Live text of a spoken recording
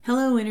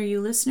Hello,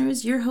 InnerU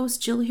listeners. Your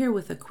host Jill here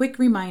with a quick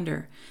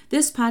reminder.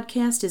 This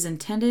podcast is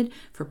intended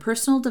for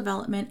personal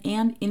development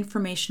and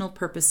informational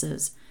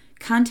purposes.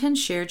 Content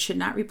shared should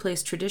not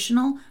replace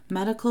traditional,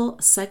 medical,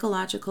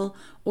 psychological,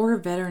 or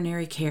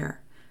veterinary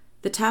care.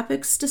 The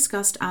topics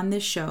discussed on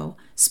this show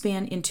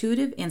span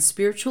intuitive and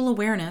spiritual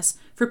awareness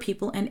for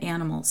people and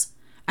animals.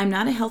 I'm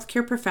not a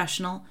healthcare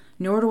professional,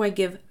 nor do I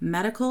give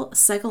medical,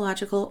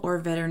 psychological, or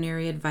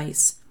veterinary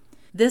advice.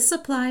 This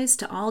applies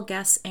to all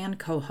guests and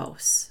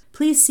co-hosts.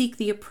 Please seek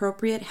the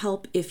appropriate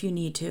help if you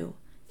need to.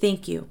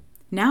 Thank you.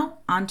 Now,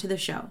 on to the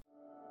show.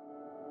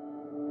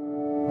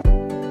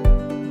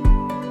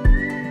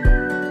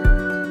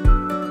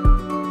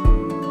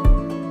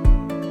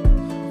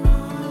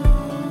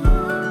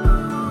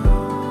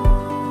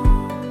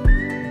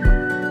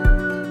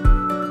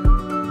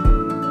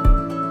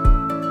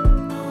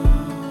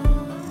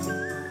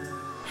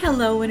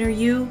 Hello,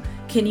 InnerU.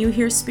 Can you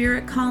hear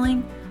spirit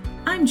calling?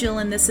 I'm Jill,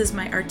 and this is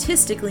my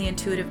Artistically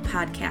Intuitive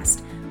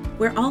podcast,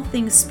 where all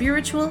things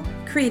spiritual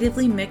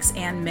creatively mix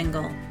and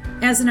mingle.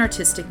 As an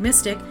artistic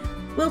mystic,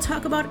 we'll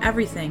talk about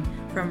everything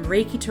from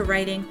Reiki to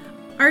writing,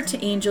 art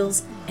to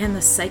angels, and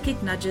the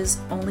psychic nudges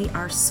only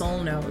our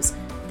soul knows.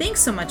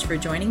 Thanks so much for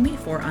joining me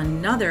for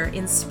another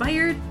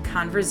inspired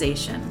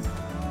conversation.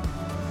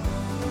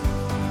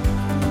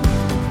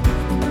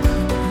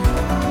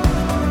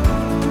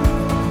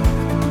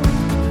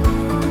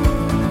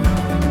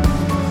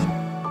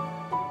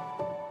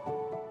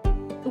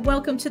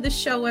 Welcome to the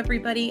show,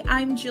 everybody.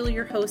 I'm Jill,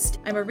 your host.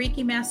 I'm a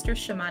Reiki master,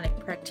 shamanic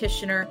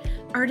practitioner,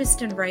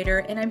 artist, and writer,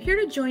 and I'm here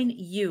to join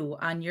you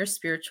on your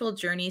spiritual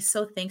journey.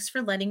 So thanks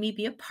for letting me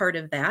be a part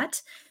of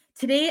that.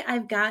 Today,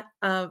 I've got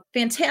a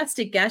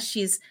fantastic guest.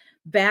 She's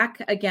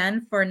back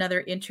again for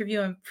another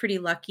interview. I'm pretty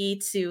lucky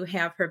to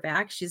have her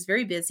back. She's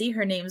very busy.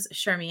 Her name's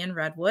Charmian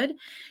Redwood.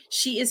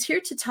 She is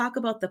here to talk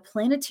about the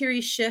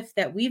planetary shift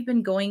that we've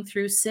been going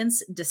through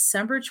since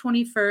December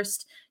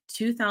 21st,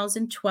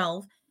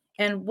 2012.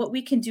 And what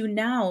we can do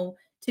now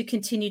to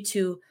continue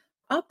to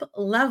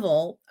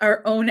up-level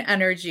our own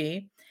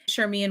energy.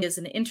 Charmian is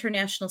an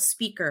international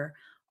speaker,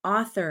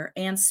 author,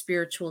 and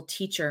spiritual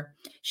teacher.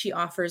 She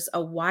offers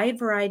a wide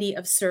variety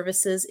of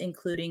services,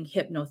 including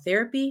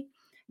hypnotherapy,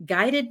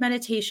 guided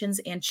meditations,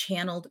 and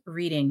channeled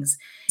readings.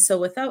 So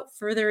without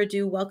further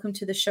ado, welcome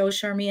to the show,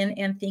 Charmian,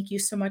 and thank you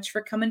so much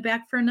for coming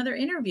back for another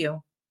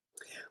interview.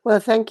 Well,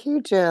 thank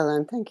you, Jill,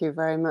 and thank you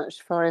very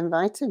much for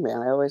inviting me.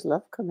 I always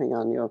love coming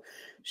on your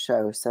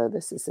show, so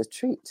this is a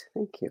treat.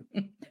 Thank you.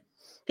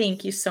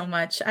 Thank you so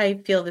much. I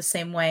feel the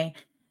same way.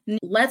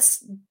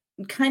 Let's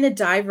kind of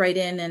dive right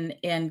in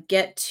and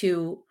get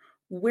to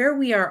where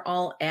we are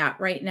all at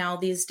right now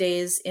these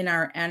days in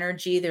our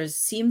energy. There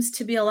seems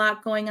to be a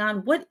lot going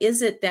on. What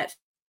is it that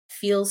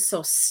feels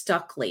so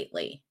stuck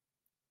lately?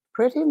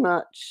 Pretty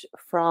much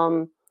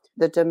from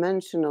the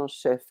dimensional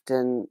shift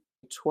in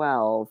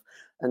 12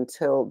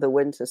 until the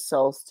winter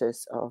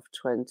solstice of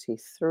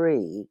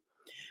 23,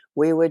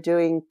 we were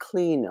doing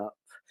cleanup.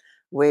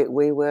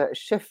 We were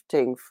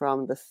shifting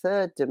from the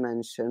third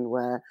dimension,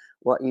 where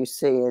what you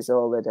see is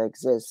all that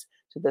exists,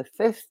 to the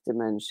fifth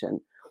dimension,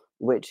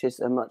 which is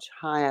a much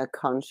higher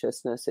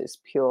consciousness. It's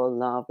pure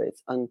love.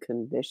 It's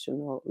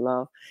unconditional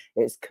love.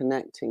 It's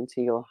connecting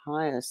to your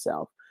higher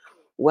self.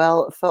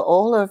 Well, for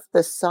all of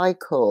the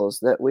cycles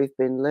that we've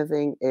been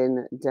living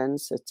in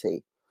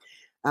density,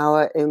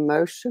 our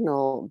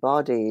emotional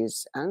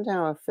bodies and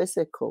our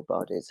physical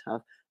bodies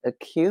have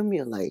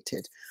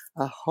accumulated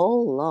a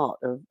whole lot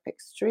of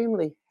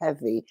extremely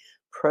heavy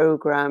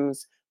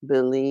programs,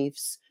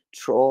 beliefs,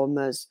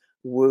 traumas,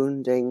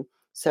 wounding.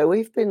 So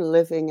we've been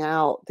living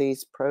out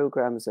these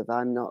programs of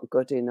I'm not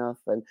good enough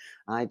and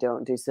I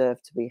don't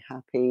deserve to be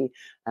happy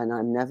and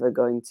I'm never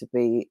going to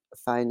be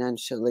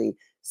financially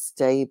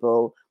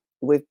stable.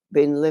 We've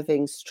been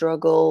living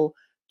struggle,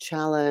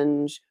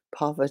 challenge,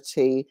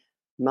 poverty,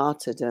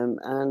 martyrdom,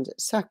 and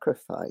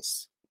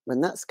sacrifice.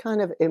 And that's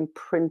kind of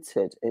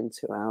imprinted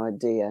into our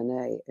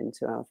DNA,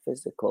 into our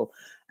physical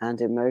and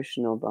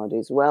emotional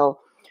bodies. Well,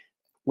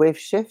 we've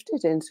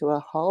shifted into a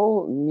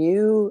whole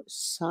new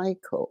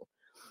cycle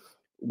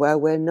where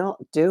we're not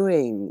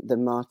doing the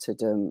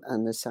martyrdom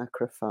and the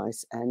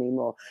sacrifice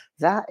anymore.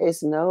 That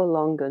is no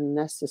longer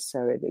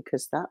necessary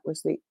because that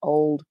was the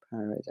old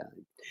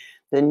paradigm.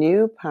 The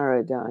new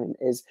paradigm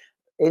is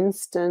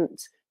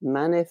instant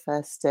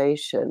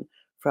manifestation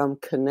from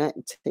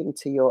connecting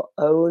to your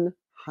own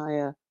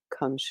higher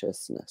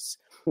consciousness.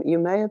 You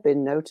may have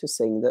been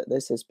noticing that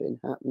this has been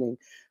happening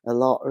a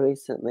lot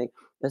recently.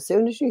 As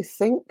soon as you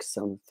think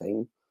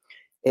something,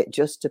 it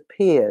just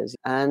appears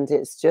and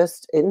it's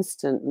just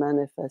instant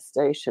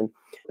manifestation.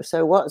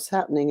 So what's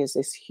happening is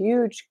this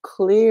huge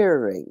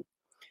clearing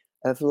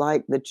of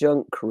like the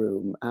junk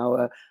room,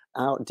 our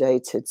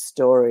outdated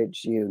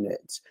storage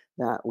unit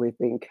that we've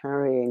been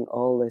carrying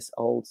all this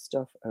old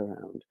stuff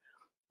around.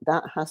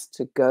 That has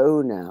to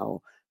go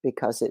now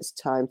because it's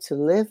time to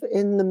live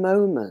in the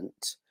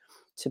moment,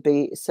 to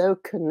be so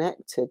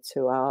connected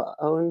to our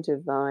own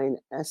divine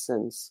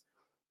essence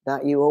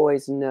that you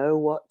always know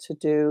what to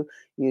do,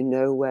 you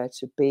know where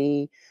to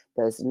be,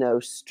 There's no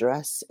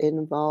stress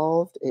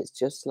involved. It's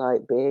just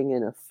like being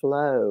in a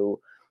flow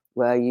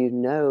where you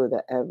know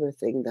that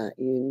everything that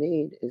you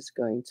need is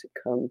going to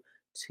come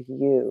to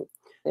you.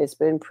 It's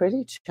been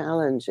pretty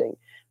challenging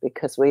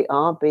because we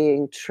are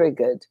being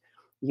triggered.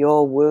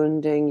 Your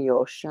wounding,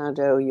 your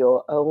shadow,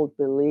 your old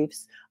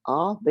beliefs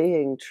are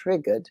being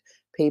triggered.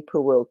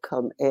 People will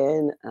come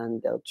in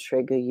and they'll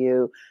trigger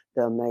you,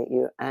 they'll make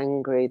you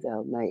angry,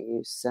 they'll make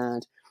you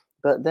sad,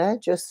 but they're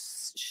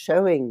just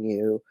showing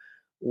you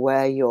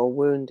where your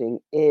wounding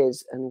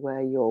is and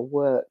where your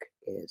work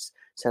is.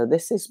 So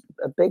this is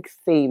a big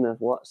theme of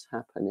what's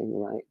happening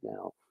right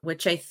now.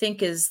 Which I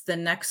think is the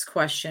next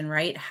question,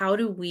 right? How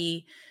do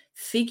we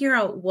figure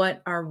out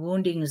what our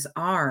woundings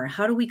are?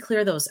 How do we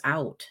clear those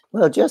out?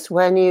 Well, just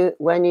when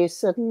you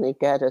suddenly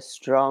get a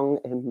strong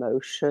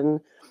emotion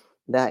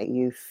that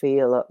you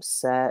feel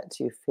upset,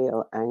 you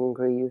feel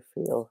angry, you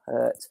feel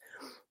hurt,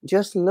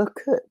 just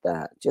look at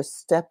that. Just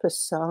step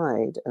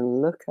aside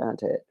and look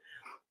at it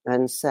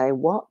and say,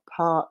 what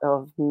part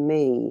of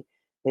me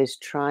is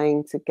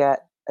trying to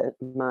get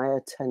my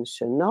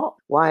attention? Not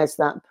why is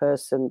that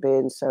person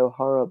being so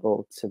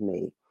horrible to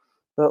me,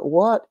 but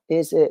what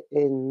is it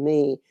in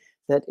me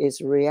that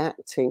is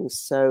reacting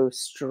so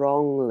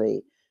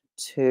strongly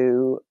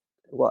to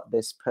what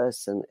this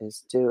person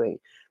is doing?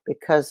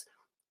 Because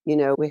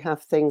we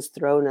have things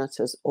thrown at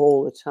us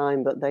all the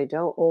time, but they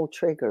don't all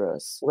trigger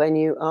us. When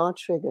you are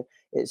triggered,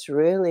 it's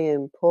really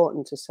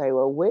important to say,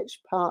 well, which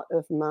part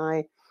of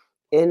my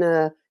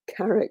inner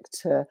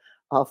character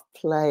of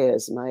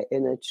players, my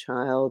inner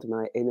child,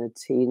 my inner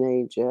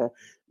teenager,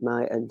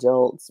 my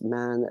adult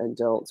man,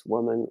 adult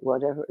woman,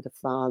 whatever, the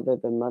father,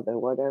 the mother,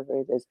 whatever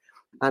it is,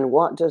 and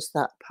what does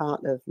that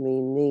part of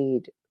me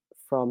need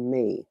from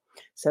me?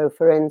 So,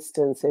 for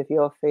instance, if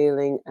you're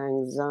feeling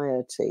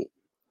anxiety,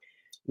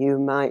 you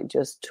might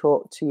just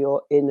talk to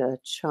your inner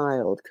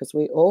child, because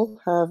we all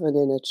have an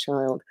inner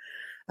child.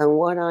 And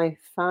what I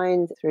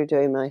find through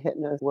doing my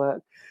hypno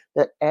work,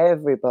 that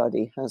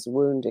everybody has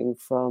wounding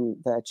from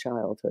their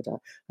childhood.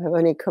 I've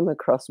only come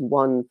across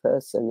one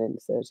person in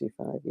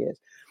 35 years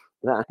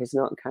that is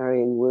not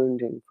carrying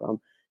wounding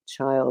from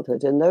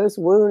childhood. And those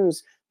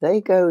wounds,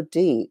 they go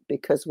deep,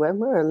 because when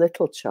we're a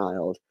little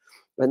child,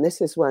 and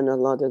this is when a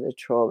lot of the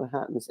trauma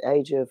happens,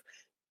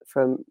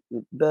 from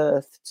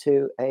birth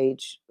to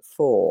age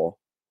 4,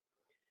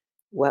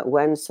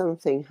 when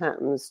something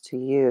happens to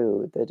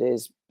you that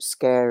is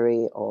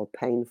scary or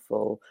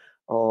painful,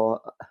 or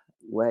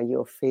where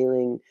you're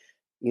feeling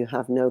you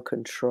have no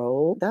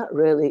control, that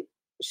really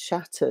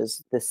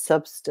shatters the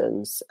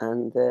substance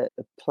and the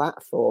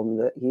platform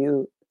that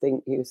you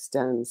think you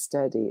stand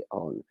steady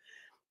on.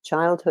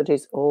 Childhood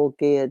is all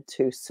geared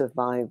to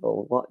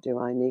survival. What do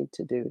I need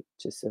to do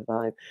to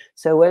survive?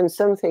 So when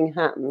something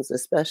happens,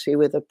 especially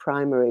with a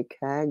primary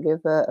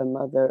caregiver, a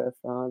mother, a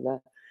father,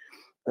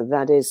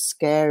 that is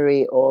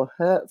scary or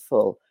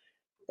hurtful,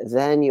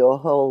 then your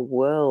whole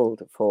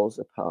world falls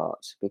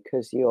apart,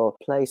 because your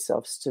place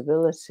of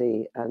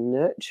stability and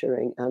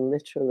nurturing and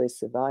literally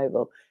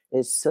survival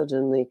is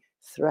suddenly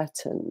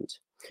threatened.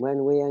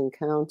 When we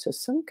encounter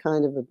some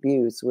kind of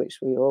abuse, which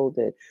we all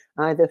did,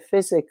 either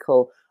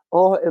physical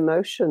or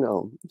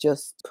emotional,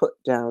 just put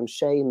down,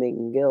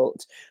 shaming,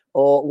 guilt,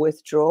 or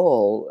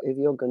withdrawal. If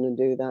you're going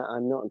to do that,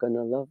 I'm not going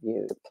to love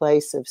you. The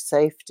place of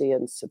safety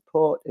and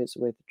support is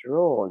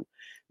withdrawn.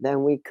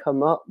 Then we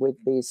come up with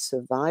these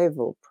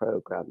survival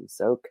programs.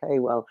 Okay,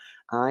 well,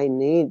 I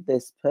need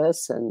this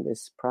person,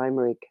 this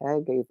primary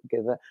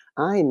caregiver,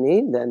 I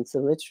need them to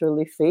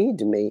literally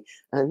feed me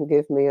and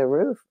give me a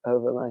roof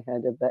over my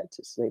head, a bed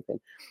to sleep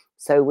in.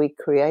 So we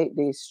create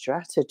these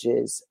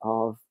strategies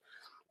of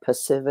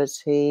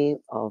passivity,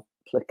 of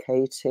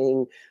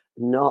placating,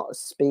 not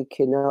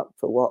speaking up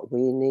for what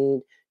we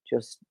need,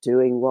 just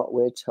doing what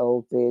we're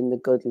told, being the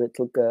good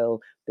little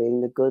girl, being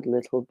the good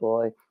little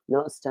boy,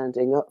 not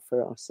standing up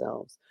for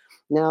ourselves.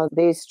 Now,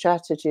 these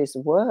strategies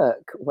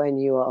work when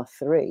you are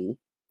 3.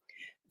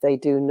 They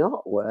do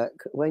not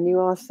work when you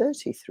are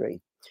 33.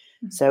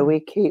 So we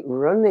keep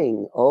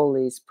running all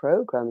these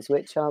programs,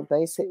 which are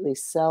basically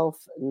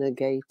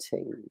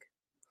self-negating,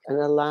 and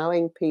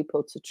allowing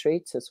people to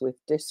treat us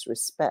with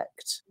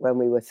disrespect. When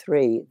we were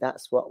 3,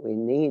 that's what we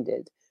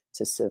needed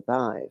to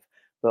survive.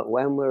 But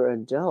when we're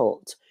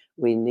adult,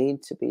 we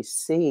need to be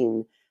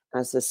seen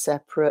as a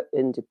separate,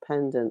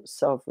 independent,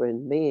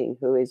 sovereign being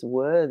who is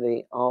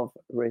worthy of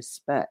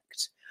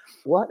respect.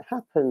 What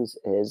happens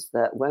is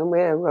that when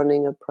we're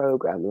running a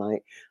program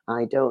like,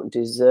 I don't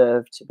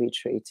deserve to be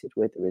treated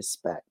with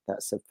respect,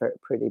 that's a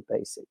pretty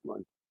basic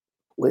one,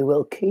 we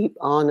will keep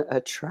on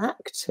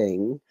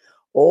attracting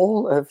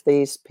all of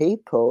these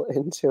people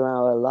into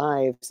our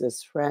lives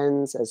as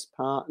friends, as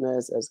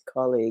partners, as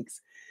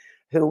colleagues,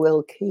 who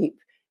will keep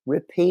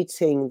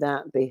repeating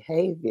that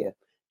behavior,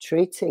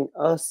 treating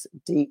us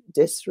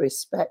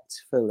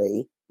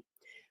disrespectfully,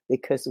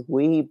 because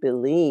we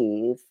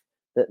believe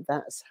that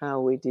that's how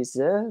we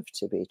deserve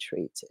to be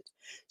treated.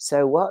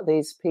 So what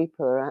these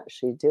people are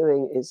actually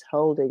doing is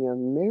holding a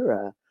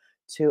mirror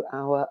to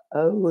our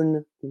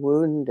own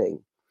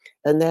wounding.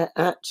 And they're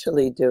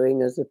actually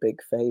doing us a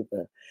big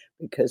favor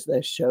because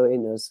they're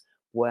showing us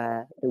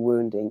where the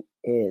wounding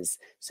is.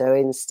 So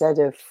instead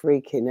of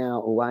freaking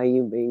out, why are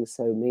you being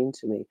so mean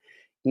to me?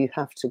 You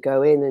have to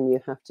go in and you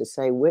have to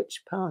say,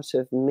 which part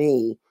of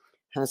me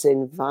has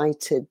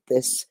invited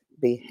this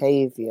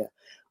behavior?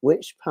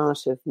 Which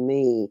part of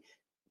me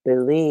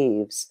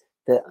believes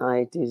that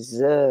I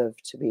deserve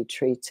to be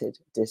treated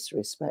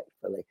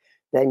disrespectfully?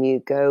 Then you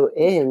go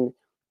in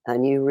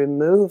and you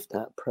remove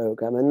that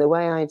program. And the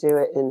way I do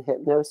it in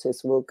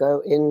hypnosis, we'll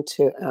go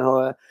into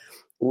our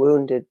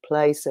wounded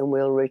place and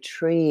we'll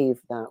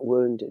retrieve that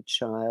wounded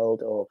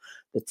child or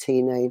the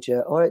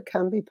teenager, or it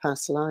can be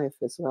past life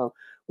as well.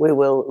 We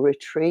will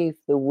retrieve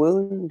the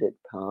wounded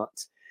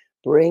part,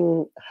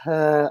 bring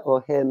her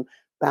or him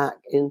back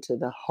into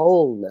the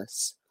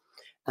wholeness,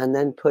 and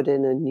then put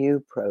in a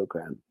new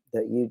program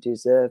that you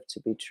deserve to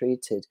be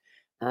treated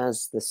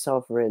as the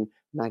sovereign,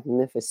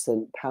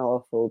 magnificent,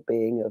 powerful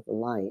being of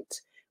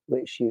light,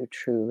 which you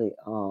truly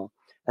are.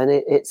 And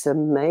it's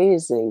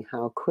amazing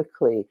how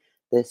quickly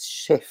this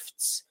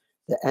shifts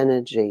the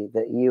energy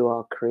that you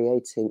are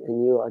creating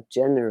and you are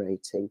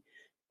generating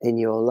in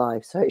your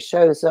life. So it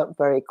shows up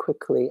very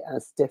quickly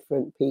as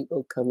different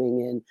people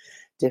coming in,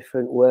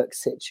 different work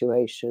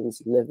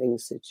situations, living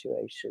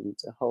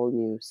situations, a whole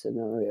new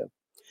scenario.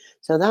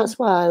 So that's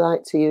why I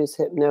like to use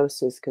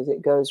hypnosis, because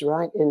it goes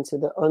right into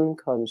the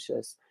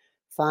unconscious,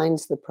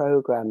 finds the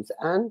programs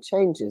and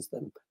changes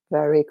them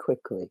very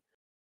quickly.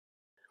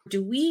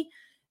 Do we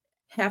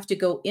have to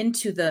go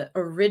into the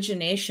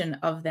origination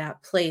of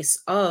that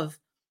place of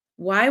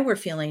why we're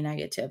feeling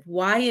negative,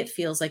 why it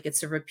feels like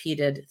it's a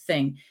repeated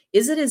thing?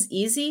 Is it as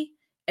easy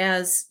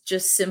as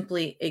just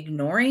simply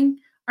ignoring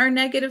our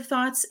negative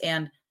thoughts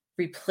and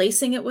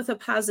replacing it with a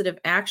positive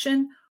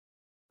action?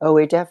 Oh,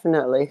 we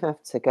definitely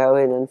have to go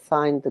in and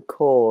find the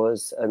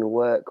cause and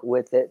work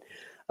with it.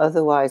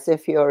 Otherwise,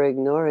 if you're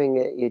ignoring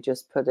it, you're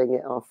just putting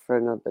it off for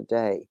another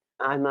day.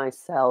 I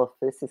myself,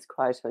 this is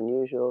quite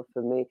unusual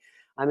for me.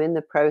 I'm in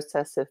the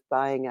process of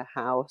buying a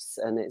house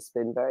and it's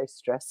been very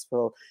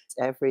stressful.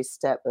 Every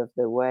step of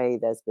the way,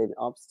 there's been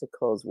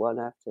obstacles one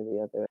after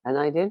the other. And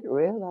I didn't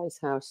realize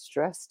how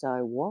stressed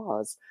I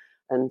was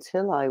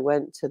until I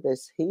went to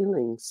this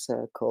healing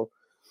circle,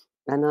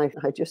 and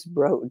I just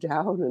broke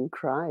down and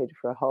cried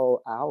for a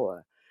whole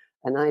hour.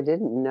 And I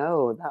didn't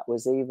know that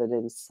was even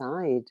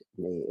inside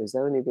me. It was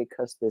only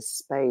because this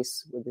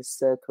space with this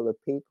circle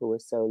of people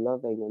was so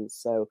loving and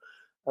so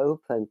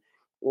open.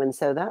 And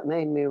so that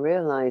made me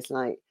realize,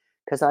 like,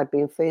 because I've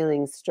been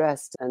feeling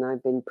stressed and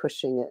I've been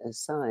pushing it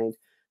aside.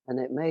 And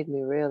it made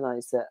me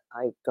realize that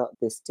I've got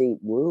this deep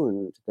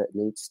wound that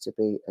needs to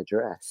be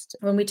addressed.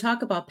 When we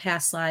talk about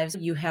past lives,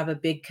 you have a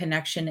big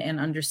connection and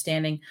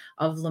understanding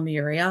of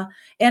Lemuria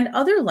and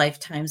other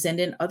lifetimes and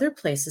in other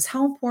places.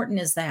 How important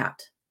is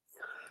that?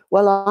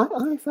 Well,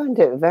 I find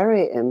it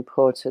very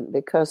important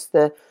because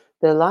the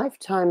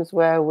lifetimes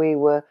where we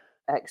were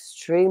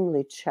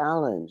extremely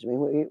challenged. I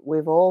mean,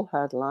 we've all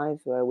had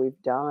lives where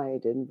we've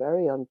died in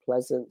very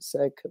unpleasant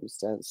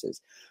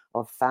circumstances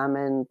of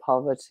famine,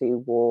 poverty,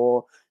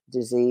 war,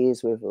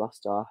 disease. We've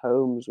lost our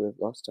homes, we've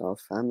lost our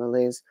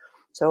families.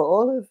 So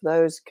all of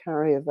those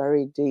carry a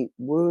very deep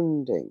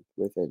wounding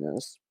within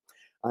us.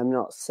 I'm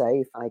not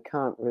safe. I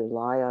can't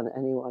rely on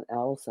anyone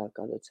else. I've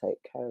got to take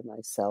care of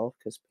myself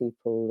because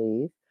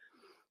people leave.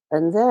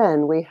 And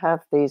then we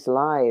have these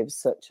lives,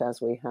 such as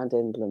we had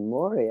in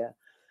Lemuria,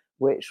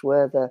 which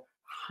were the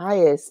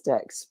highest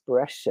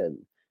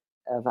expression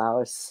of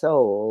our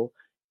soul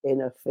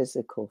in a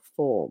physical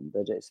form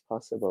that it's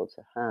possible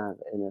to have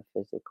in a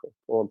physical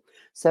form.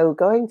 So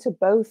going to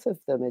both of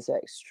them is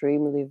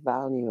extremely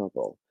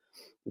valuable.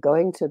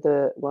 Going to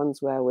the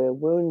ones where we're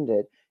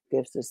wounded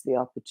gives us the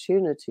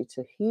opportunity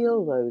to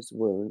heal those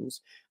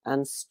wounds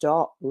and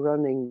stop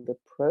running the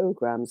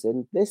programs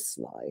in this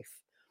life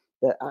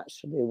that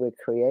actually were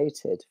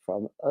created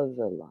from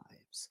other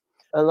lives.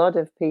 A lot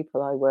of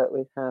people I work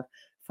with have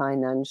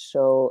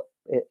financial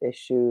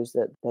issues,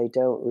 that they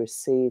don't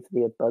receive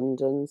the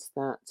abundance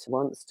that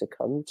wants to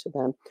come to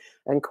them.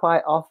 And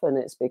quite often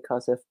it's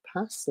because of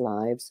past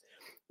lives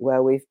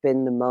where we've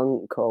been the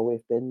monk or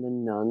we've been the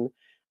nun,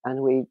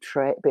 and we've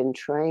been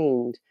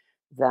trained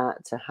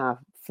that to have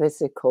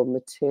physical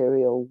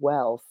material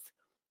wealth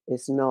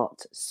is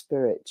not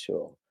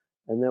spiritual,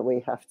 and that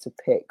we have to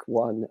pick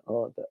one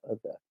or the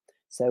other.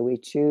 So we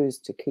choose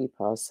to keep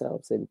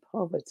ourselves in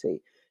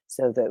poverty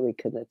so that we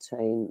can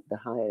attain the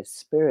highest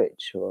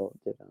spiritual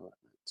development.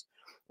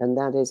 And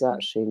that is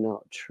actually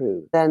not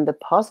true. Then the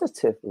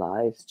positive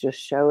lives just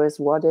show us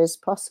what is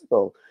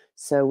possible.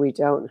 So we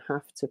don't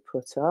have to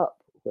put up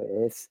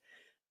with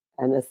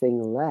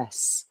anything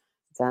less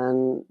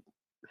than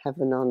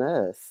heaven on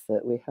earth,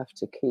 that we have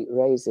to keep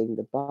raising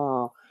the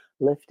bar,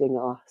 lifting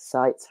our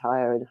sights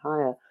higher and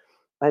higher.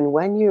 And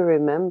when you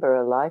remember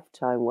a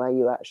lifetime where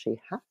you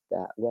actually had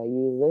that, where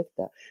you lived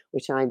that,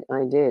 which I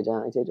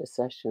did a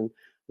session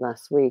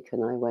last week,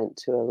 and I went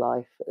to a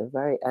life at the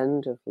very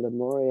end of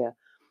Lemuria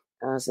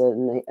as a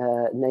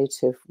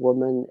native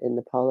woman in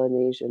the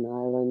Polynesian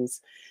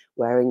islands,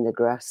 wearing the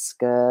grass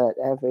skirt.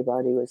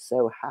 Everybody was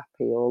so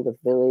happy. All the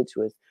village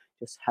was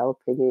just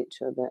helping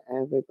each other.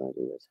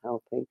 Everybody was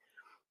helping.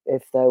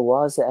 If there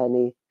was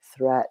any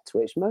threat,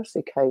 which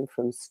mostly came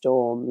from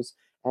storms,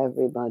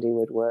 everybody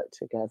would work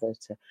together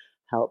to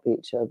help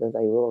each other.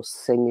 They were all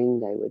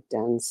singing, they were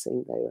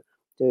dancing, they were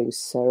doing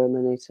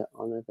ceremony to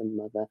honor the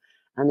mother.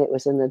 And it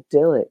was an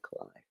idyllic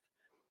life.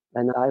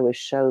 And I was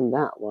shown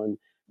that one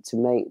to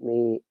make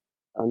me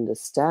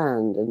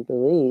understand and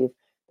believe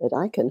that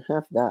I can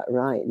have that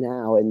right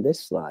now in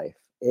this life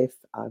if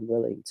I'm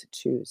willing to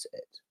choose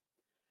it.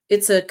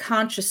 It's a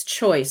conscious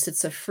choice.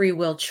 It's a free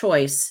will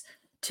choice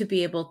to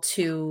be able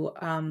to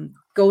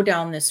go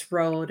down this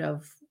road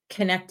of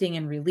connecting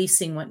and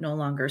releasing what no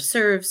longer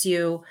serves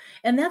you.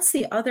 And that's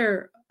the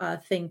other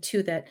thing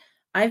too that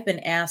I've been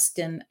asked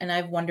and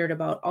I've wondered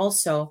about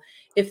also.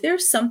 If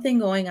there's something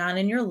going on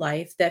in your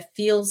life that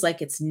feels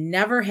like it's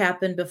never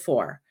happened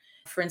before,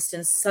 for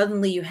instance,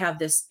 suddenly you have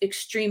this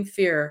extreme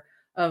fear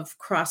of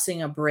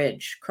crossing a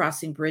bridge.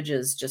 Crossing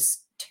bridges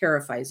just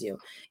terrifies you.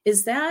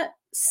 Is that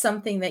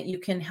something that you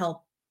can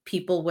help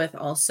people with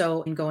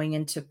also in going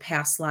into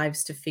past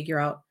lives to figure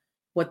out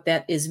what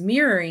that is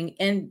mirroring?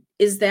 And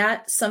is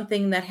that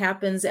something that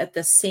happens at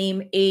the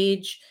same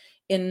age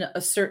in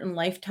a certain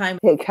lifetime?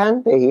 It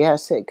can be,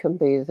 yes, it can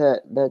be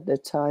that the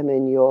time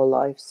in your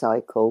life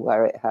cycle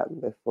where it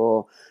happened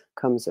before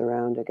comes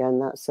around again.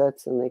 That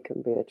certainly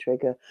can be a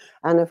trigger.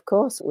 And of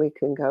course, we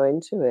can go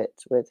into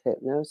it with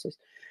hypnosis.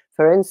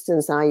 For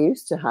instance, I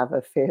used to have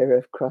a fear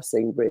of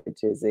crossing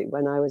bridges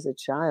when I was a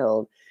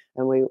child.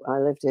 And I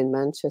lived in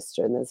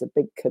Manchester, and there's a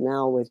big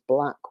canal with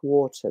black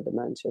water, the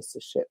Manchester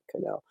Ship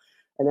Canal.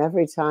 And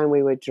every time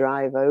we would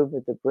drive over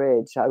the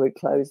bridge, I would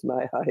close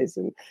my eyes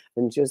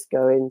and just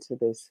go into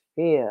this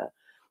fear.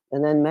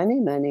 And then many,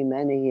 many,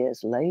 many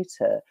years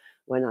later,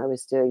 when I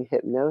was doing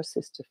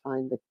hypnosis to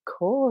find the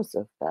cause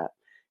of that,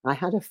 I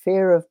had a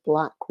fear of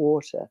black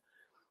water.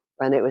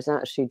 And it was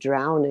actually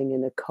drowning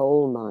in a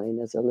coal mine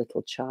as a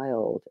little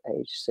child,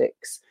 age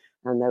 6.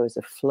 And there was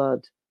a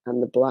flood,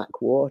 and the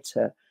black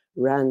water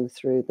ran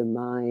through the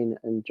mine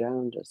and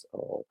drowned us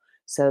all.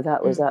 So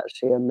that was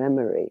actually a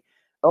memory.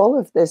 All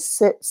of this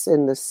sits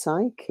in the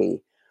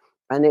psyche,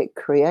 and it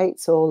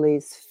creates all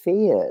these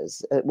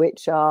fears,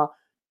 which are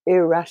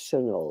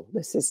irrational.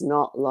 This is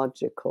not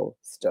logical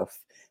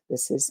stuff.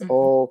 This is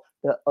all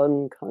the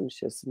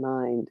unconscious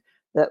mind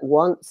that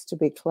wants to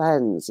be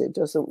cleansed. It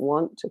doesn't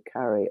want to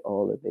carry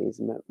all of these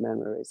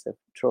memories of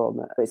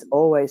trauma. It's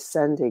always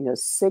sending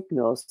us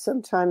signals,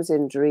 sometimes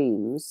in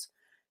dreams.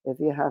 If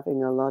you're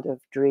having a lot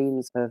of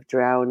dreams of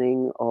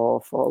drowning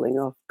or falling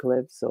off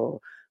cliffs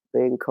or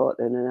being caught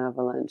in an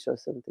avalanche or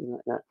something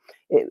like that,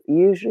 it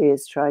usually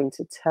is trying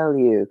to tell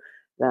you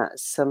that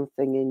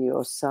something in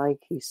your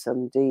psyche,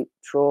 some deep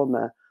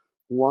trauma,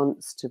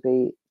 wants to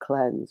be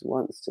cleansed,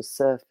 wants to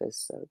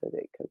surface so that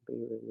it can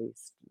be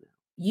released.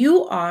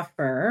 You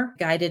offer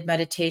guided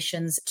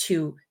meditations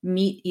to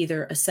meet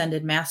either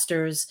ascended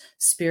masters,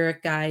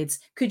 spirit guides.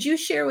 Could you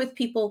share with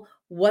people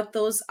what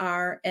those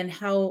are and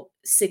how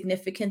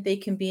significant they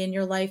can be in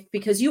your life?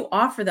 Because you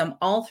offer them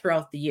all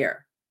throughout the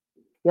year.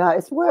 Yeah,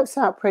 it works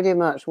out pretty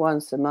much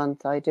once a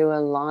month. I do a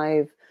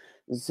live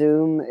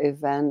Zoom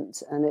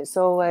event, and it's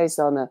always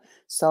on a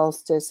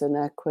solstice and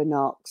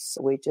equinox.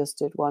 We just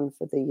did one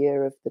for the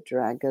year of the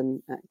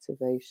dragon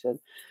activation.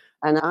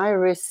 And I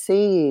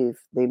receive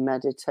the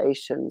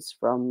meditations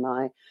from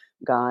my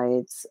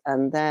guides.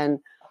 And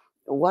then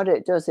what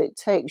it does, it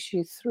takes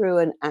you through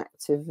an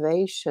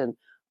activation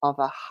of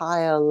a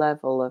higher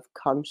level of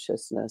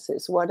consciousness.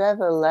 It's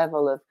whatever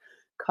level of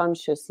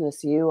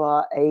consciousness you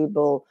are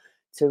able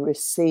to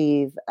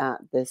receive at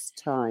this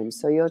time.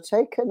 So you're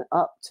taken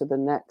up to the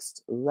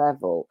next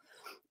level,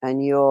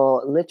 and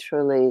you're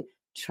literally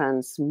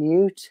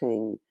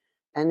transmuting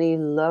any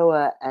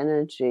lower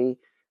energy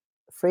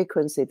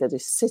frequency that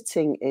is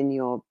sitting in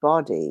your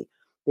body,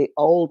 the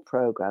old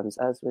programs,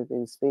 as we've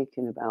been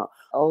speaking about,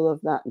 all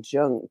of that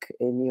junk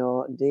in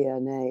your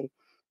DNA,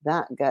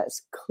 that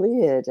gets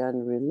cleared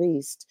and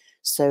released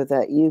so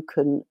that you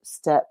can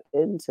step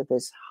into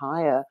this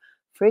higher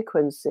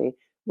frequency,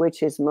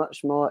 which is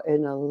much more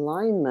in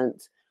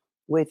alignment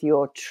with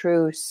your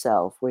true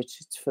self, which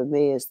for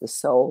me is the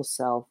soul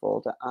self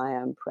or the I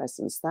am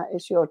presence. That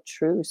is your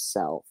true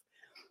self.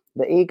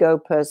 The ego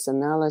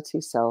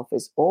personality self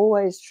is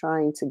always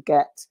trying to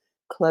get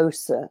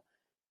closer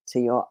to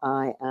your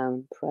I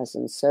am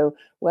presence. So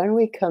when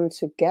we come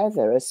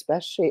together,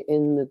 especially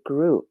in the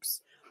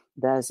groups,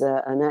 there's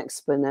an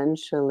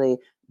exponentially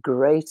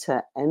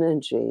greater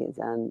energy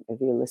than if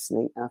you're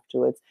listening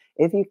afterwards.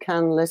 If you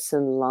can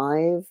listen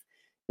live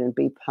and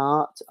be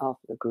part of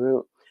the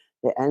group,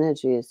 the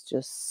energy is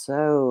just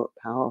so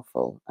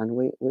powerful, and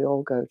we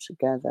all go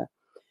together.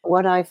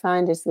 What I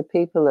find is the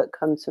people that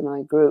come to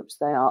my groups,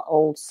 they are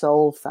old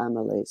soul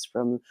families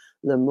from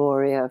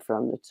Lemuria,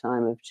 from the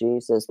time of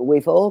Jesus.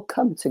 We've all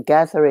come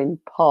together in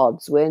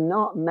pods. We're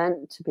not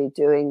meant to be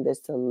doing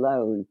this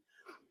alone,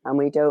 and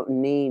we don't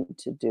need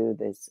to do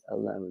this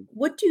alone.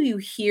 What do you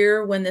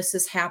hear when this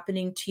is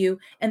happening to you?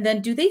 And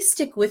then do they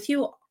stick with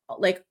you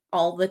like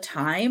all the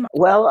time?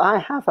 Well, I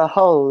have a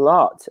whole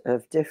lot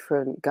of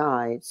different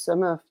guides.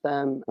 Some of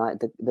them, like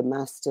the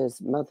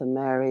Masters, Mother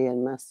Mary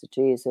and Master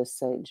Jesus,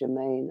 Saint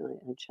Germain,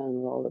 I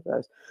channel all of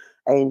those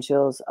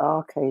angels,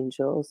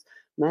 archangels,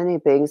 many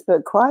beings,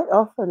 but quite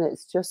often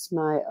it's just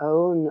my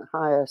own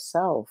higher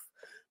self,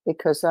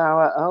 because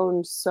our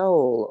own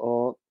soul,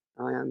 or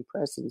I am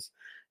presence,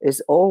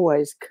 is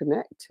always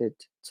connected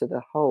to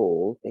the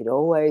whole. It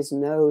always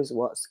knows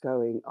what's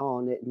going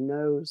on, it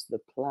knows the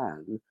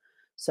plan.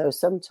 So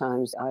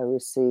sometimes I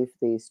receive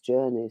these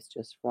journeys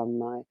just from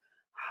my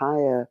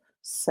higher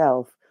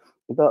self,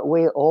 but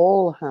we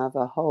all have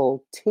a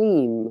whole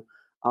team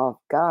of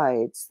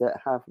guides that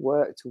have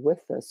worked with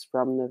us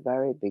from the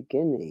very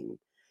beginning.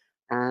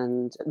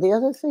 And the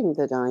other thing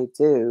that I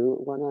do,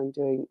 what I'm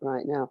doing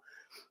right now,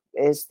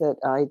 is that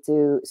I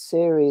do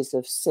series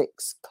of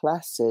 6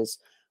 classes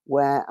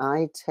where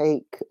I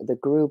take the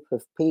group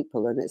of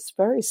people, and it's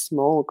very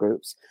small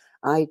groups.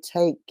 I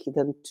take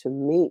them to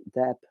meet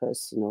their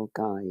personal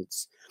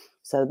guides.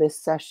 So this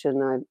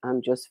session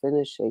I'm just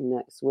finishing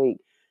next week,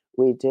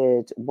 we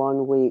did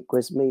 1 week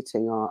was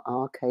meeting our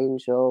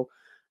archangel,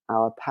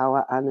 our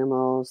power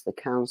animals, the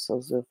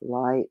councils of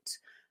light,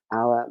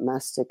 our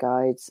master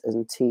guides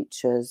and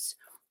teachers.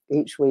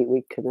 Each week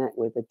we connect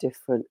with a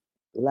different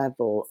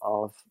level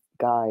of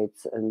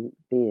guides and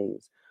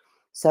beings.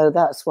 So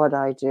that's what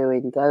I do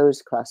in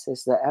those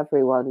classes, that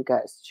everyone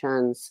gets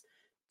chance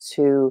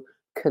to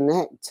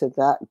connect to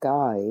that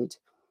guide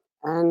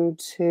and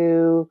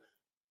to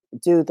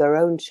do their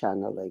own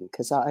channeling.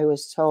 Because I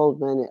was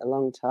told a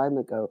long time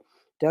ago,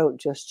 don't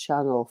just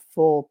channel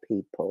for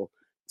people,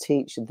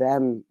 teach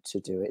them to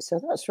do it. So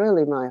that's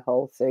really my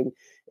whole thing,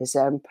 is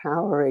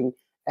empowering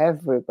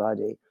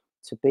everybody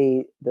to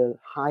be the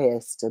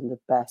highest and the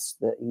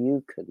best that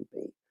you can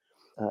be.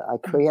 I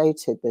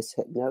created this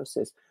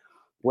hypnosis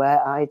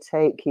where I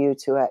take you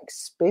to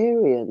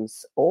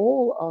experience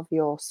all of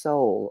your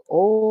soul,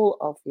 all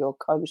of your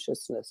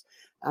consciousness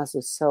as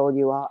a soul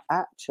you are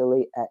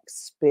actually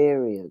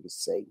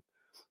experiencing,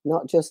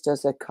 not just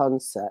as a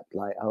concept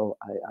like, oh,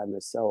 I'm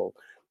a soul,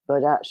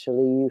 but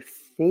actually you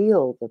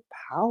feel the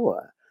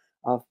power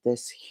of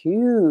this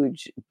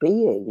huge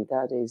being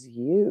that is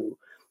you.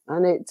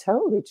 And it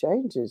totally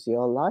changes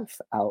your life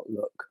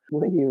outlook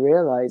when you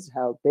realize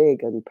how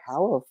big and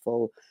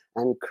powerful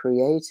and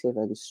creative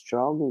and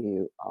strong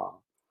you are.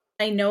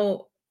 I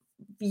know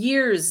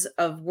years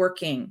of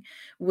working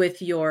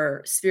with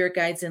your spirit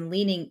guides and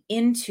leaning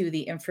into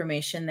the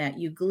information that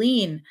you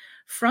glean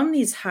from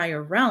these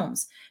higher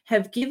realms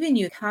have given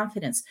you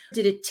confidence.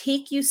 Did it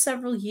take you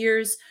several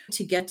years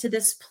to get to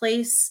this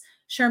place,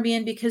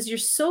 Charmian? Because you're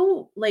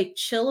so like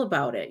chill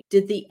about it.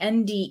 Did the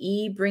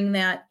NDE bring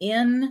that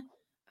in?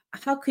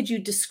 How could you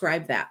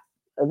describe that?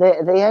 The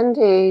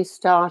NDE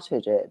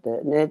started it. The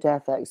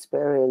near-death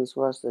experience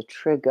was the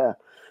trigger.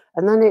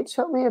 And then it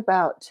took me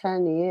about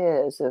 10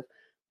 years of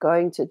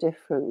going to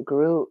different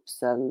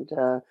groups and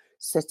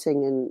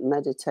sitting in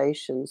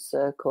meditation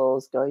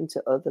circles, going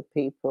to other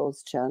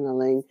people's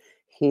channeling,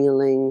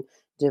 healing,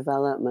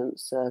 development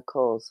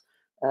circles,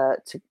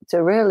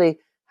 to really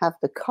have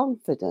the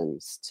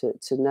confidence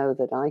to know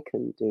that I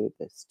can do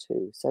this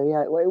too. So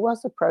yeah, it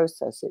was a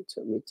process. It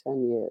took me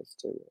 10 years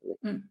to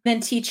really. Then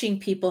teaching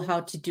people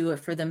how to do it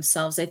for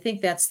themselves. I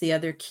think that's the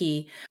other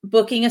key.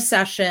 Booking a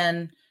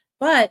session,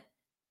 but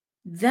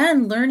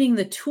then learning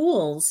the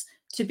tools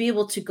to be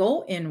able to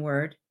go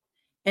inward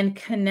and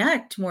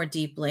connect more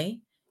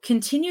deeply,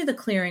 continue the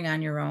clearing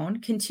on your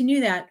own,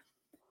 continue that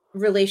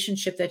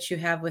relationship that you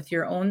have with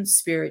your own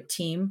spirit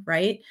team,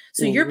 right?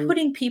 So you're Mhm.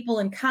 putting people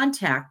in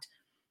contact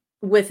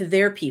with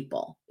their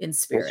people in That's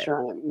spirit.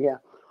 right. Yeah.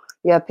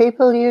 Yeah.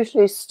 People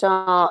usually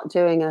start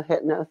doing a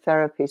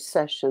hypnotherapy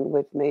session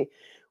with me,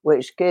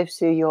 which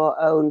gives you your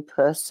own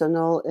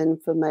personal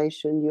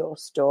information, your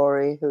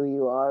story, who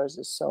you are as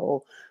a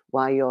soul,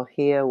 why you're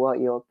here, what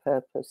your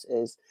purpose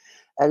is.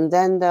 And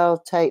then they'll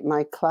take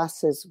my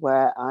classes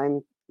where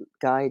I'm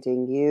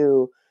guiding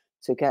you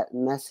to get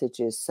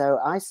messages. So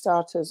I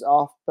start us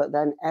off, but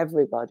then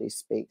everybody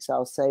speaks.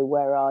 I'll say,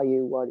 where are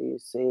you? What are you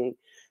seeing?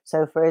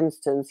 So, for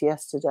instance,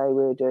 yesterday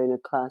we were doing a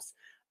class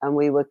and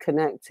we were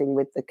connecting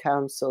with the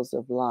councils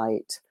of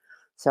light.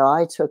 So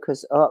I took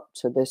us up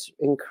to this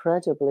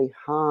incredibly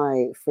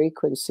high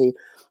frequency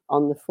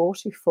on the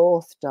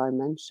 44th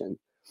dimension.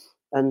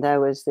 And there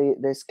was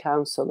this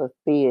council of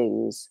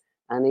beings,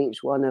 and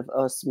each one of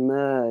us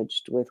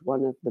merged with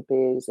one of the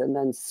beings and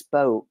then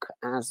spoke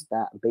as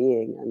that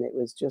being. And it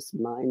was just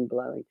mind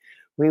blowing.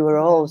 We were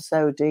all Wow.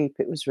 so deep,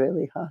 it was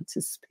really hard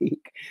to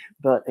speak,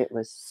 but it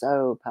was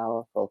so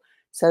powerful.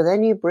 So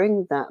then you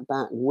bring that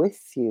back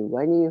with you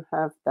when you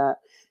have that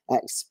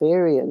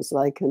experience,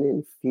 like an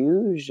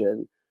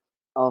infusion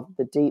of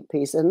the deep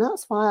peace. And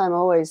that's why I'm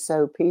always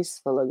so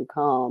peaceful and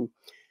calm,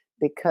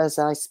 because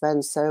I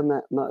spend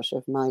so much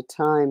of my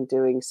time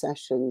doing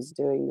sessions,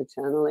 doing the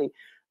channeling,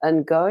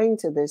 and going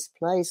to this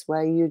place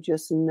where you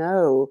just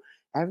know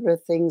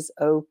everything's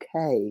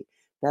okay.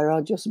 There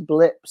are just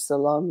blips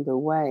along the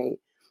way,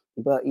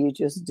 but you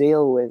just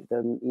deal with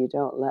them. You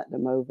don't let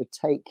them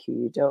overtake you.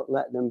 You don't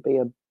let them be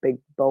a big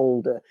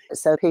boulder.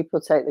 So people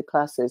take the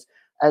classes,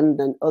 and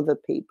then other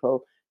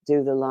people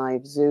do the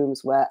live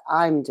Zooms where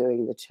I'm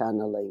doing the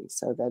channeling.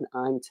 So then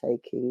I'm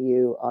taking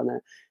you on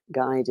a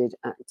guided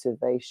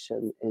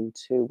activation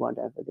into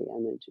whatever the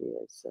energy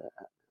is at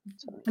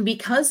the time.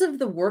 Because of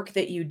the work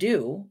that you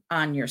do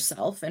on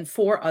yourself and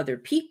for other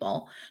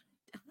people,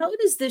 how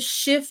does this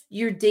shift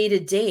your day to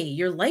day,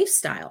 your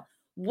lifestyle?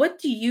 What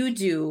do you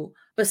do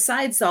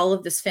besides all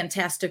of this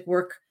fantastic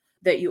work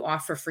that you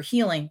offer for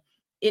healing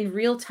in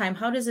real time?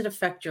 How does it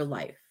affect your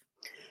life?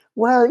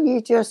 Well,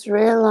 you just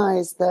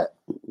realize that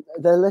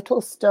the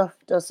little stuff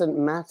doesn't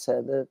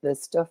matter. The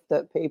stuff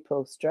that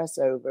people stress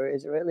over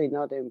is really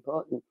not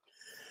important.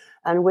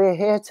 And we're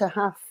here to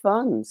have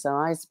fun. So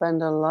I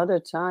spend a lot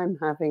of time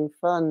having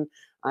fun.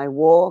 I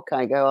walk,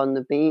 I go on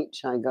the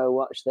beach, I go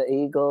watch the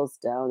eagles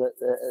down at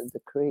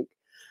the creek,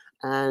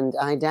 and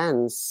I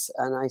dance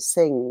and I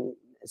sing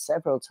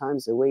several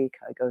times a week.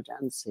 I go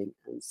dancing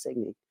and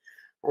singing.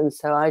 And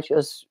so I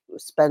just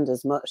spend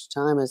as much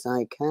time as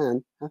I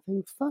can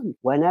having fun.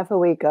 Whenever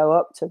we go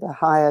up to the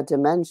higher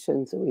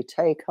dimensions and we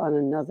take on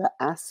another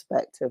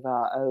aspect of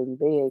our own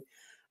being,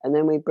 and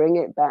then we bring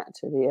it back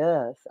to the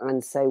earth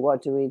and say,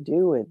 what do we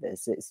do with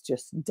this? It's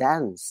just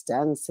dance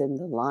in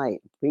the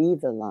light, be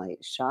the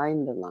light,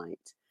 shine the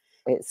light.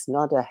 It's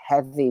not a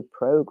heavy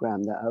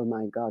program that, oh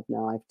my God,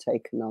 now I've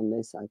taken on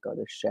this, I've got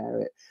to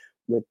share it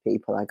with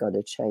people, I've got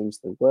to change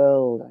the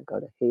world, I've got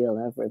to heal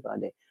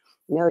everybody.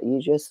 No,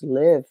 you just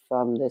live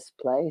from this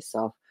place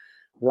of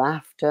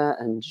laughter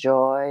and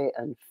joy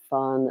and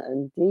fun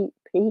and deep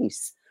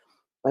peace.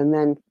 And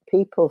then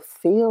people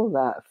feel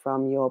that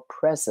from your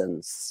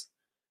presence,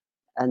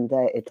 and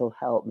it'll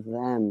help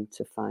them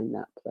to find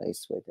that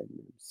place within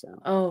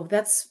themselves. Oh,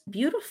 that's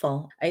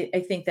beautiful.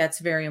 I think that's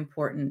very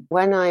important.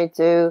 When I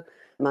do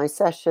my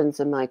sessions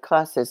and my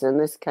classes, and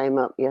this came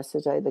up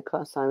yesterday, the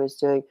class I was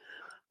doing,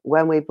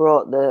 when we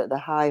brought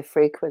the high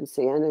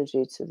frequency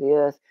energy to the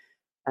earth,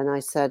 and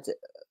I said,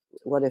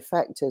 what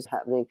effect is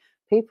happening?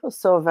 People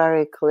saw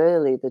very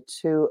clearly the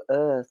two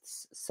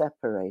earths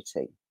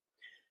separating.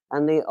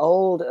 And the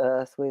old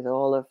earth, with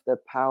all of the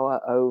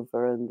power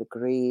over and the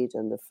greed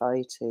and the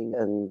fighting,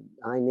 and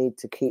I need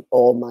to keep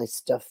all my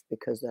stuff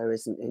because there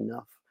isn't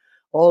enough.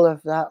 All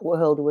of that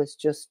world was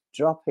just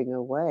dropping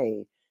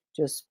away,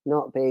 just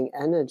not being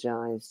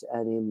energized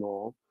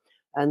anymore.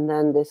 And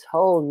then this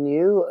whole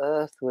new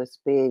earth was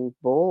being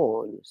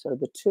born. So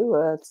the two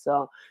earths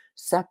are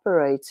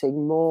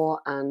separating more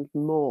and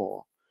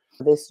more.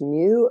 This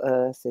new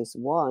earth is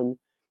one.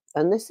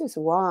 And this is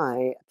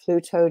why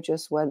Pluto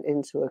just went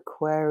into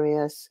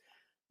Aquarius.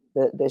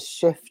 The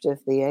shift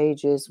of the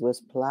ages was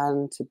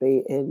planned to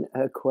be in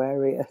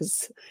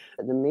Aquarius.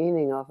 The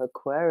meaning of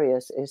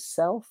Aquarius is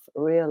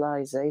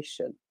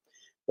self-realization.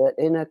 That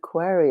in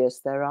Aquarius,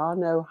 there are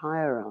no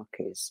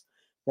hierarchies.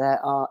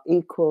 There are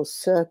equal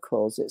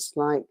circles. It's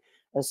like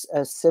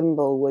a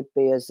symbol would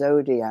be a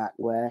zodiac,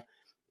 where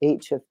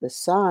each of the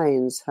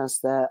signs has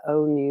their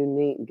own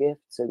unique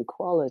gifts and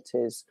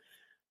qualities,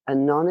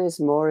 and none is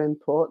more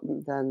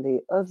important than the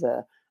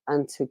other,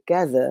 and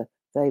together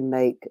they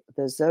make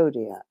the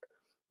zodiac.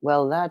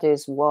 Well, that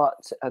is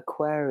what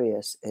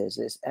Aquarius is.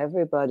 It's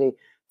everybody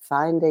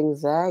finding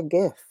their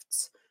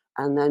gifts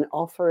and then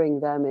offering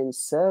them in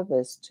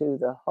service to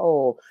the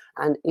whole,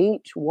 and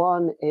each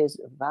one is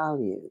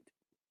valued.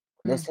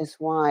 This is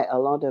why a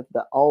lot of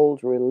the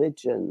old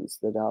religions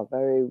that are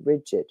very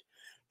rigid,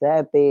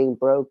 they're being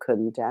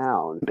broken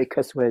down,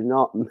 because we're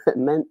not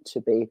meant to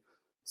be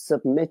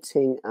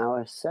submitting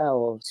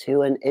ourselves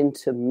to an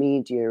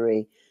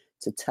intermediary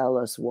to tell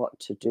us what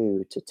to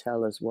do, to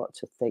tell us what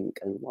to think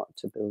and what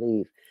to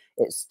believe.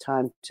 It's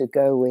time to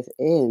go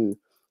within,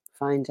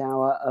 find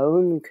our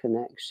own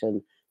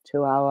connection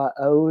to our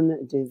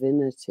own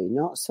divinity,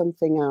 not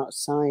something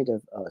outside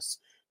of us,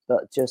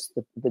 but just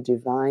the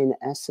divine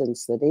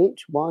essence that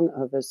each one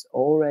of us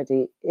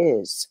already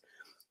is.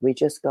 We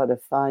just got to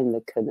find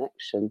the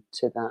connection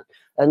to that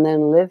and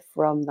then live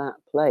from that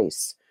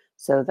place.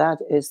 So that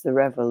is the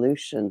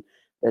revolution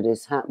that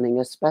is happening,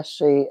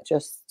 especially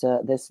just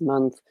this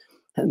month.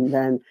 And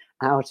then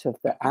out of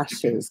the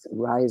ashes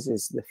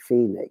rises the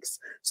phoenix.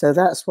 So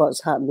that's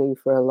what's happening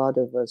for a lot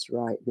of us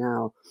right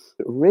now.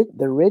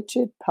 The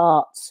rigid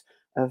parts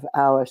of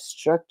our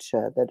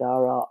structure that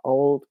are our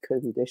old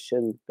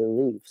conditioned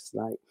beliefs,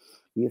 like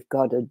you've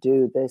got to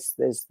do this,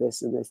 this,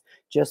 this, and this,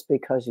 just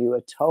because you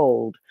were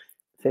told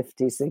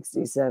 50,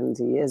 60,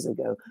 70 years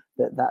ago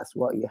that that's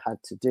what you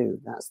had to do.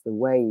 That's the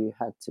way you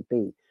had to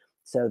be.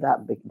 So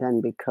that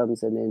then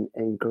becomes an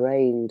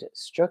ingrained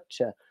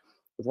structure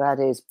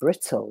that is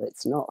brittle.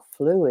 It's not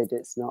fluid.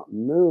 It's not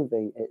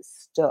moving.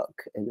 It's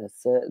stuck in a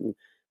certain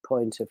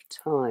point of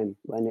time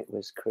when it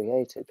was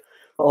created.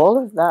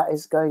 All of that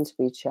is going to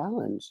be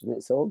challenged, and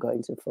it's all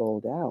going to fall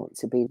down.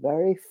 To be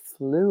very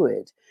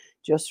fluid,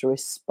 just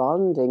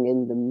responding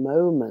in the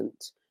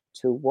moment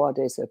to what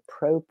is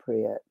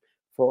appropriate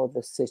for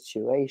the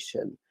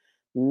situation,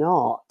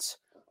 not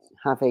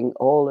having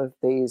all of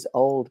these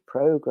old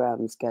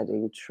programs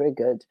getting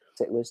triggered.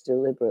 It was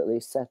deliberately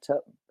set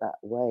up that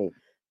way,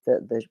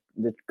 that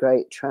the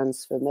great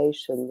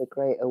transformation, the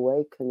great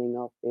awakening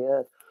of the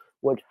earth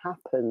would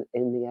happen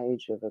in the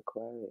age of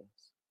Aquarius.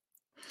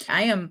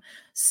 I am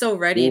so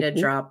ready to Mhm.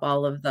 drop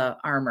all of the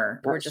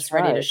armor. We're That's just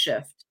ready to right.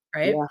 shift,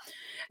 right? Yeah.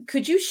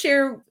 Could you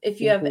share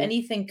if you have Mhm.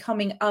 anything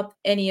coming up,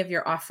 any of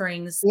your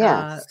offerings?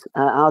 Yes,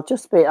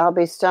 I'll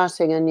be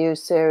starting a new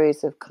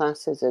series of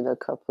classes in a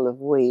couple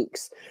of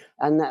weeks,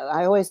 and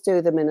I always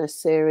do them in a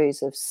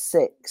series of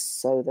 6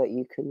 so that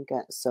you can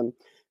get some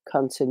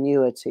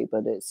continuity,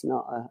 but it's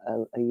not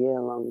a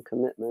year-long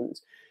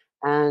commitment.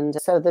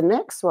 And so the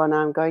next one,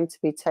 I'm going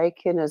to be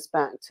taking us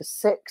back to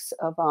 6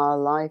 of our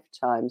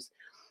lifetimes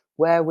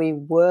where we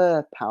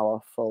were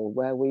powerful,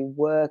 where we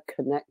were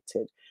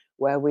connected,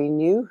 where we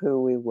knew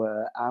who we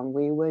were and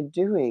we were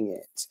doing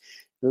it.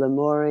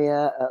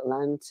 Lemuria,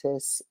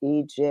 Atlantis,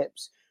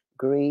 Egypt,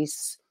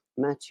 Greece,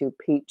 Machu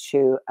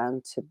Picchu,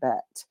 and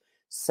Tibet.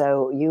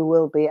 So you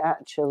will be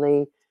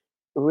actually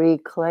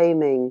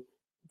reclaiming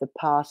the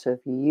part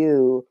of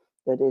you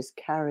that is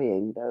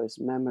carrying those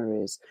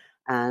memories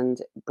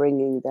and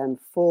bringing them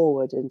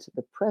forward into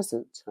the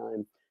present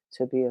time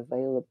to be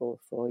available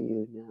for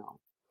you now.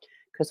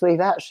 Because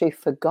we've actually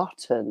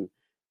forgotten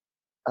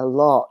a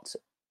lot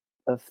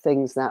of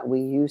things that we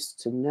used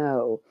to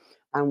know,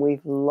 and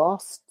we've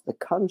lost the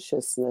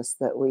consciousness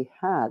that we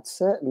had,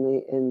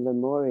 certainly in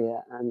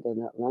Lemuria and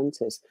in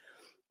Atlantis.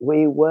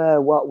 We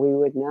were what we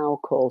would now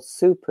call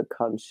super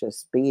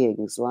conscious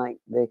beings, like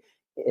the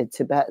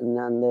Tibetan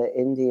and the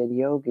Indian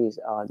yogis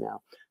are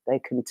now. They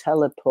can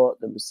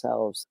teleport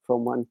themselves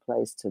from one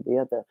place to the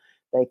other.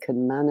 They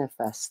can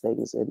manifest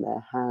things in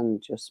their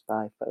hand just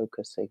by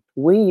focusing.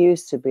 We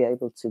used to be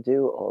able to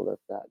do all of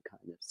that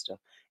kind of stuff,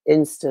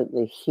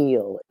 instantly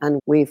heal, and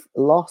we've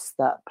lost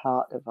that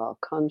part of our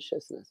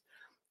consciousness.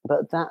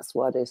 But that's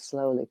what is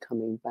slowly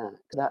coming back.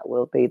 That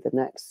will be the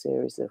next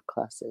series of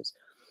classes.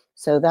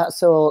 So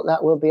that's all.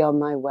 That will be on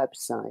my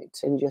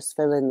website, and just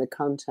fill in the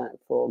contact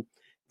form.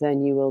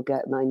 Then you will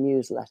get my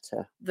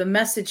newsletter. The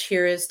message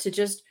here is to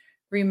just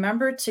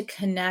remember to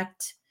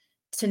connect,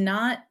 to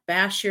not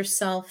bash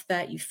yourself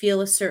that you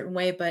feel a certain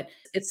way, but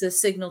it's a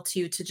signal to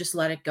you to just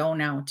let it go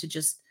now, to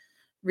just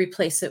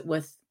replace it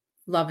with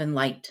love and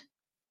light.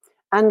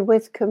 And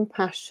with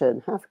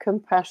compassion, have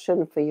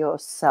compassion for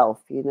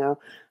yourself.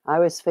 I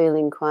was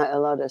feeling quite a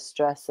lot of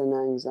stress and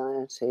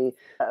anxiety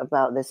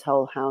about this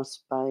whole house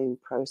buying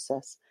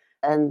process.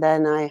 And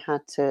then I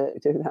had to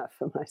do that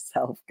for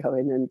myself, go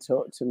in and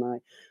talk to my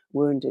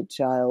wounded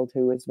child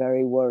who was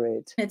very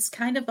worried. It's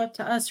kind of up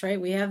to us,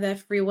 right? We have that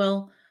free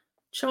will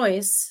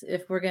choice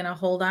if we're going to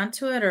hold on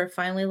to it or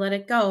finally let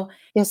it go.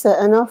 Yes,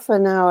 and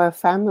often our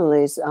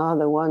families are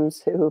the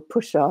ones who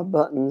push our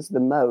buttons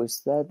the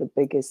most. They're the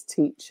biggest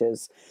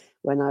teachers.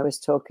 When I was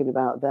talking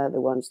about they're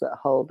the ones that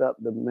hold up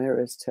the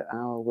mirrors to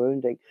our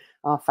wounding,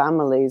 our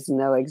families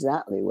know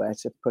exactly where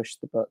to push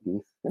the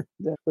button.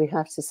 We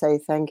have to say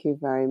thank you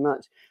very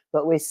much,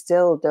 but we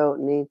still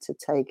don't need to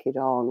take it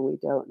on. We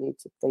don't need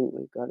to think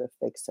we've got to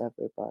fix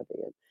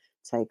everybody and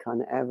take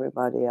on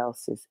everybody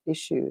else's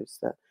issues.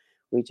 That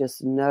we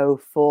just know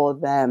for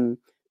them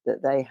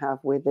that they have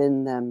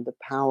within them the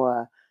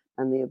power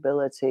and the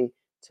ability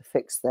to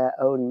fix their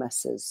own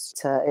messes.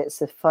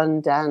 It's a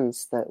fun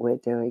dance that we're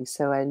doing,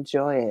 so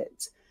enjoy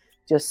it.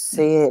 Just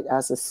see it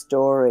as a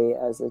story,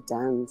 as a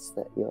dance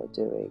that you're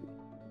doing.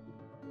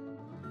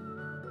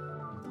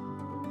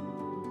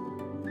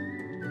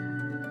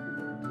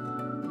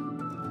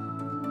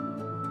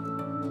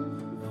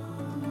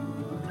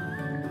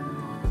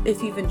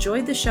 If you've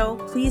enjoyed the show,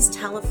 please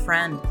tell a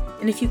friend.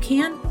 And if you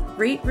can,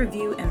 rate,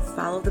 review, and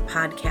follow the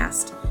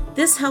podcast.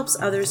 This helps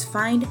others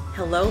find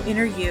Hello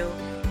Inner You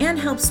and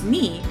helps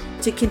me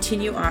to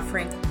continue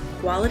offering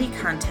quality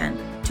content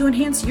to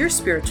enhance your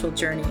spiritual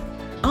journey.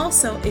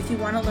 Also, if you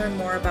want to learn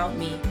more about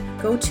me,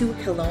 go to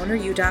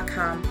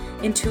helloinneryou.com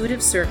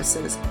Intuitive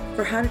Services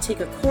for how to take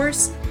a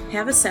course,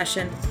 have a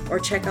session, or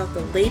check out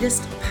the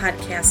latest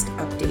podcast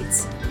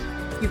updates.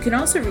 You can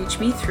also reach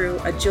me through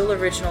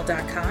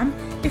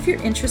ajilloriginal.com if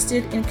you're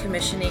interested in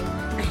commissioning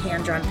a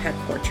hand-drawn pet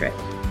portrait.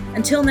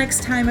 Until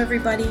next time,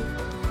 everybody,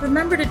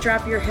 remember to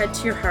drop your head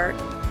to your heart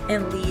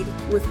and lead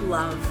with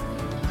love.